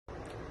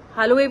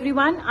Hello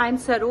everyone, I am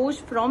Saroj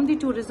from the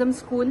Tourism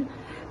School.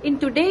 In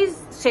today's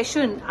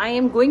session, I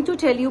am going to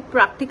tell you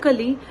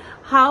practically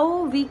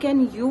how we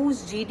can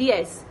use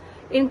GDS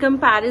in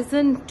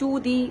comparison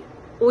to the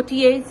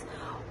OTAs,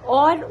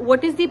 or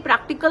what is the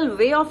practical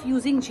way of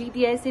using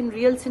GDS in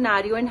real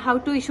scenario and how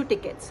to issue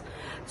tickets.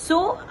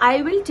 So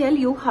I will tell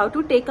you how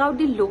to take out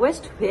the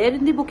lowest fare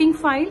in the booking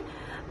file,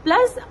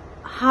 plus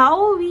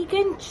how we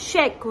can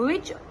check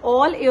which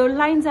all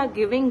airlines are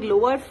giving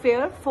lower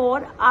fare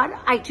for our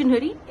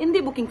itinerary in the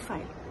booking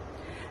file.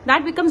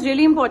 That becomes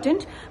really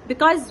important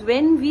because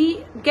when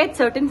we get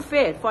certain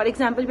fare, for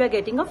example, we are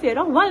getting a fare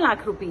of 1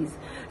 lakh rupees.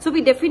 So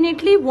we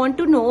definitely want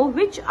to know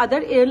which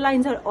other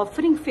airlines are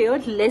offering fare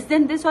less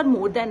than this or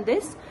more than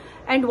this,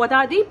 and what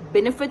are the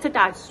benefits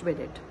attached with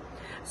it.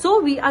 So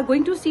we are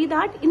going to see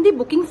that in the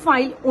booking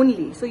file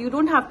only. So you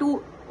don't have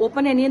to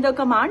open any other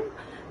command.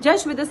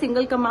 Just with a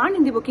single command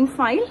in the booking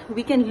file,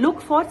 we can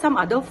look for some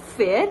other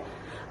fare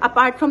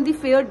apart from the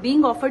fare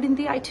being offered in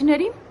the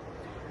itinerary.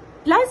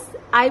 Plus,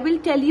 I will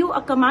tell you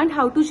a command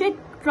how to check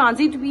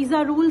transit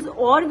visa rules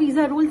or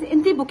visa rules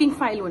in the booking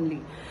file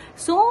only.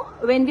 So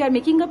when we are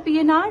making a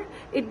PNR,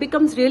 it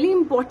becomes really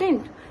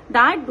important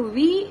that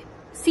we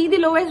see the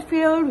lowest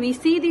fare, we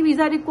see the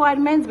visa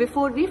requirements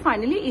before we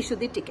finally issue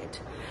the ticket.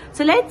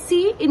 So let's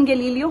see in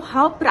Galileo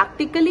how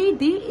practically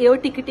the air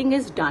ticketing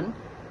is done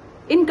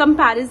in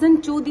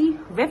comparison to the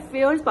web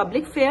fares,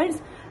 public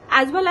fares,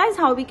 as well as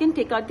how we can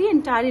take out the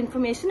entire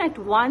information at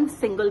one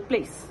single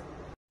place.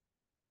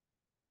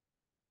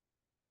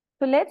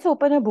 So let's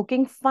open a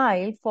booking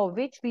file for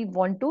which we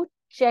want to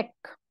check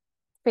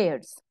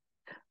fares.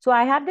 So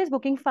I have this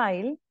booking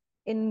file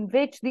in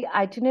which the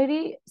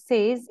itinerary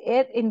says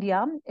Air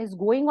India is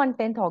going on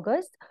 10th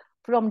August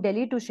from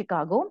Delhi to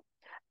Chicago,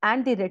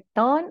 and the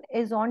return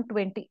is on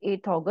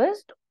 28th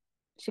August,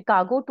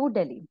 Chicago to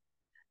Delhi.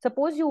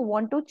 Suppose you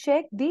want to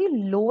check the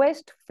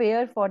lowest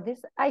fare for this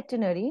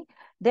itinerary,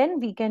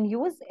 then we can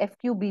use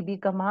FQBB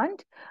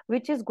command,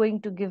 which is going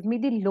to give me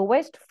the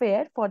lowest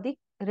fare for the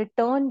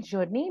return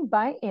journey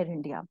by Air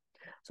India.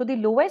 So the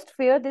lowest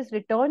fare this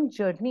return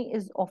journey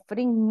is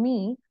offering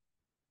me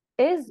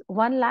is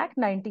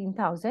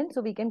 1,19,000.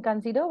 So we can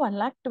consider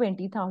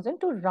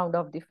 1,20,000 to round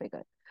off the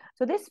figure.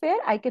 So this fare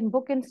I can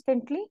book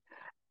instantly,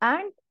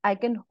 and I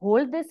can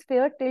hold this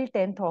fare till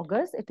 10th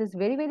August. It is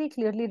very, very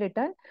clearly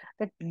written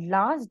that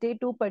last day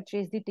to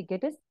purchase the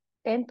ticket is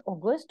 10th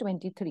August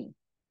 23.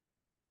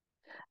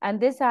 And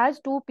this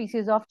has 2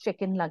 pieces of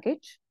check-in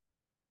luggage.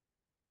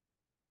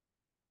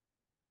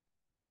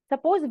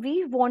 Suppose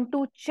we want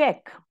to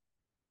check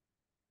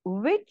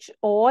which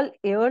all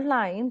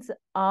airlines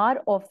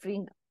are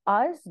offering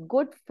us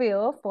good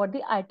fare for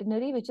the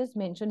itinerary which is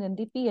mentioned in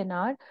the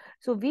PNR.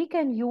 So we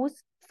can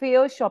use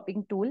fare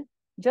shopping tool.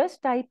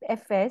 Just type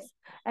FS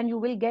and you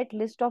will get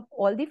list of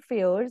all the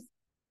fares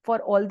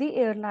for all the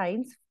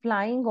airlines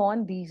flying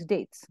on these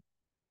dates.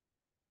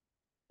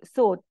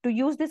 So to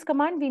use this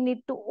command, we need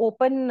to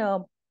open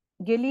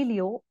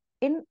Galileo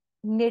in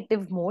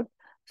native mode.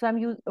 So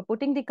I'm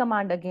putting the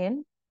command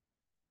again.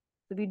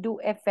 So we do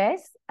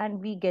FS and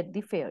we get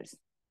the fares.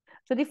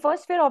 So the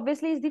first fare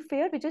obviously is the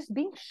fare which is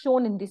being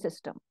shown in the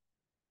system.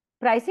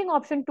 Pricing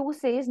option 2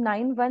 says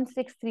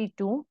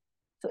 91632.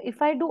 So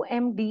if I do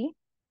MD,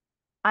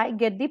 I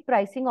get the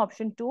pricing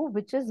option 2,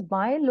 which is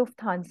by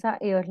Lufthansa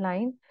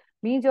airline,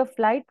 means your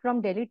flight from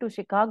Delhi to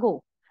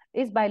Chicago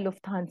is by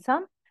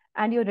Lufthansa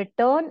and your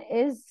return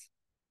is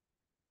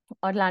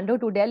Orlando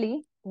to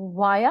Delhi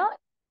via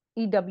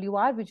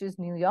EWR, which is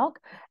New York,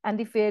 and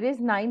the fare is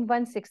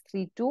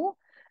 91632.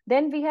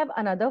 Then we have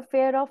another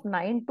fare of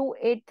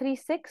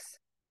 92836,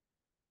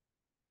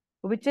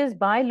 which is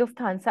by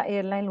Lufthansa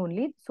airline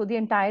only. So the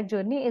entire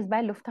journey is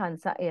by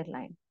Lufthansa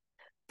airline.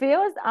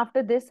 Fares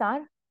after this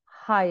are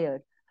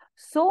higher.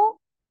 So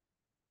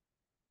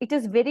it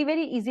is very,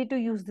 very easy to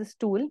use this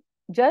tool.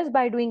 Just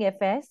by doing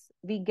FS,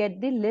 we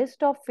get the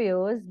list of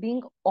fares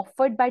being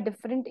offered by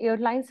different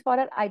airlines for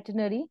our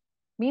itinerary,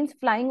 means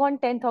flying on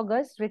 10th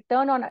August,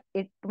 return on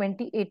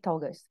 28th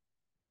August.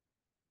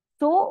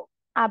 So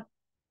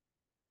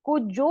आपको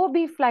जो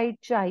भी flight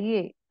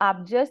चाहिए,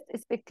 आप just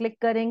इस पे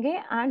click करेंगे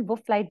and वो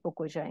flight book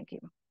हो जाएगी.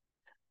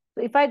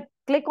 So if I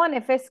click on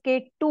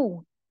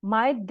FSK2,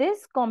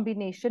 this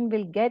combination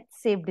will get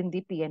saved in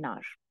the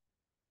PNR.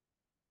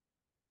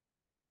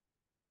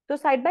 So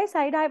side by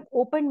side, I've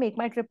opened Make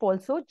My Trip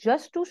also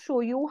just to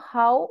show you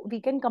how we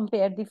can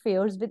compare the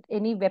fares with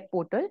any web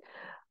portal.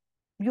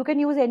 You can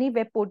use any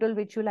web portal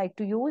which you like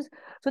to use.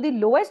 So the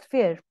lowest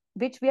fare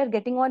which we are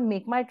getting on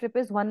Make My Trip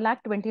is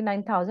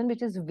 1,29,000,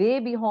 which is way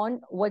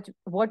beyond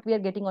what we are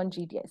getting on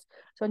GDS.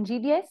 So on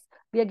GDS,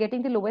 we are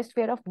getting the lowest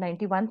fare of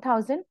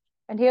 91,000.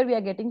 And here we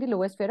are getting the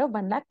lowest fare of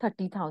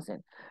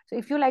 1,30,000. So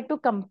if you like to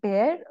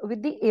compare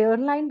with the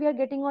airline we are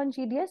getting on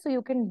GDS, so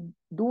you can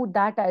do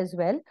that as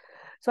well.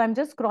 So I'm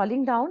just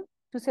scrolling down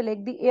to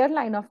select the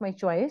airline of my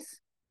choice.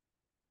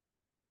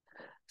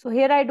 So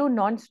here I do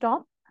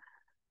non-stop.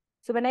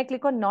 So when I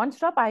click on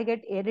non-stop, I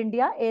get Air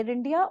India. Air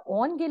India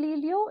on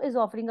Galileo is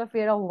offering a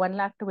fare of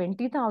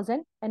 1,20,000,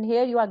 and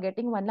here you are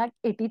getting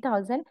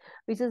 1,80,000,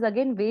 which is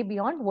again way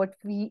beyond what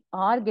we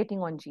are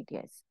getting on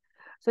GDS.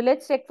 So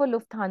let's check for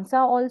Lufthansa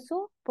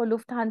also. For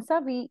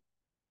Lufthansa, we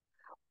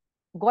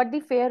got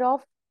the fare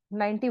of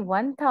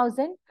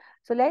 91,000.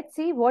 So let's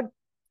see what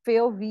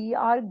fare we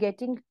are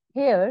getting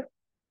here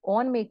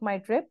on Make My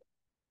Trip.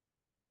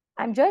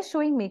 I'm just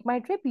showing Make My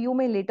Trip. You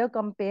may later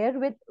compare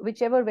with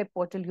whichever web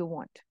portal you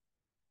want.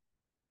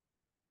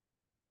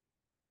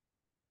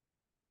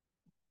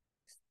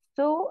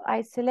 So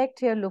I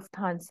select here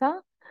Lufthansa.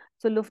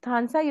 So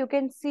Lufthansa, you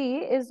can see,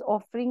 is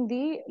offering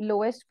the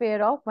lowest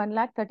fare of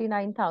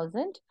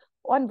 1,39,000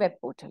 on web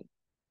portal.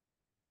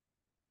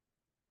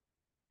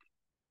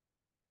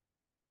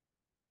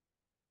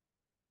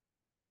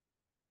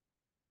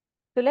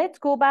 So let's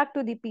go back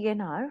to the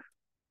PNR.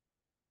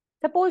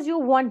 Suppose you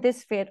want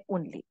this fare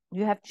only.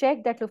 You have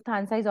checked that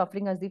Lufthansa is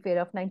offering us the fare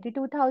of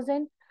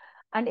 92,000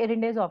 and Air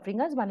India is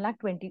offering us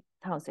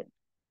 1,20,000.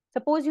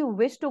 Suppose you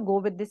wish to go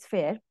with this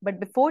fare, but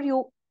before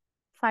you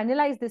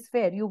finalize this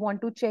fare, you want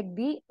to check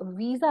the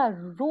visa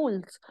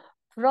rules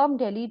from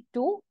Delhi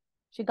to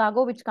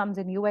Chicago, which comes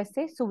in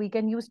USA. So we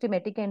can use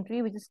Timatic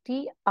entry, which is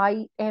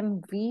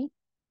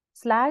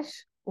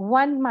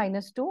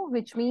TIMV/1-2,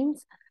 which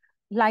means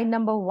line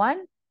number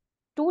 1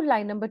 to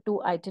line number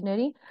 2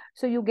 itinerary.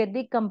 So you get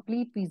the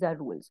complete visa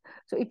rules.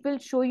 So it will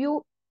show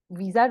you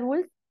visa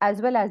rules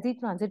as well as the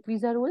transit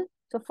visa rule.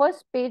 So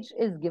first page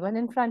is given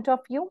in front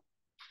of you.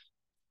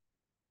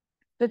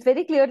 So it's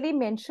very clearly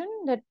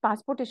mentioned that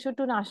passport issued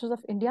to nationals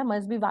of India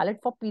must be valid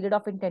for period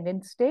of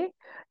intended stay.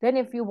 Then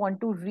if you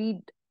want to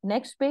read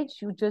next page,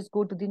 you just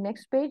go to the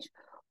next page.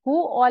 Who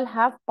all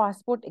have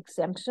passport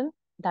exemption,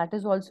 that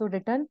is also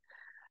written.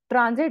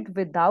 Transit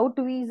without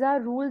visa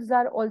rules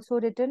are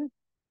also written.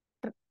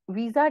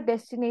 Visa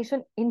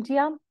destination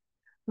India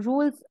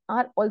rules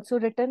are also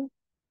written.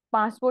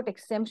 Passport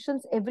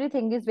exemptions,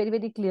 everything is very,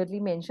 very clearly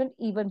mentioned,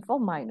 even for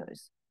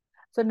minors.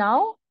 So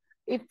now,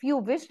 if you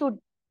wish to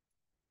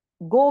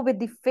go with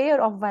the fare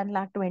of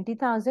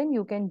 1,20,000,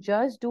 you can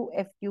just do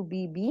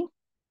FQBB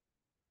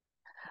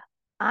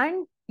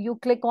and you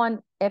click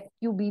on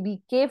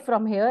FQBBK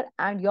from here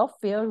and your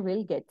fare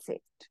will get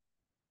saved.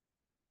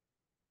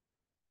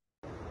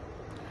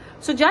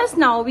 So just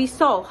now we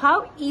saw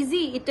how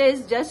easy it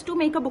is just to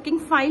make a booking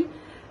file,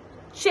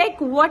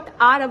 check what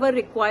are our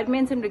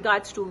requirements in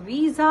regards to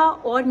visa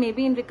or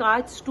maybe in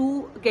regards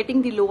to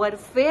getting the lower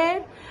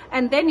fare,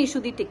 and then issue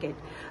the ticket.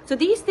 So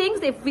these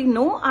things, if we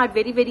know, are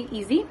very, very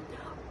easy.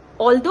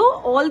 Although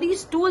all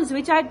these tools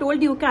which I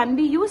told you can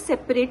be used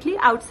separately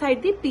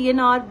outside the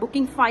PNR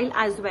booking file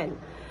as well.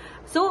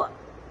 So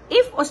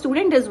if a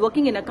student is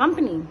working in a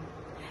company,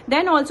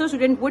 then also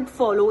student would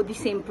follow the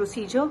same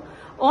procedure.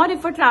 Or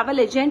if a travel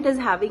agent is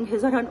having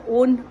his or her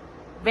own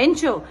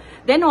venture,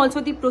 then also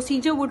the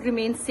procedure would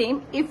remain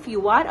same if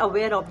you are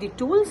aware of the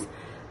tools,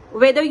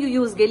 whether you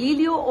use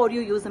Galileo or you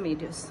use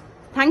Amadeus.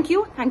 Thank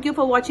you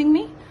for watching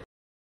me.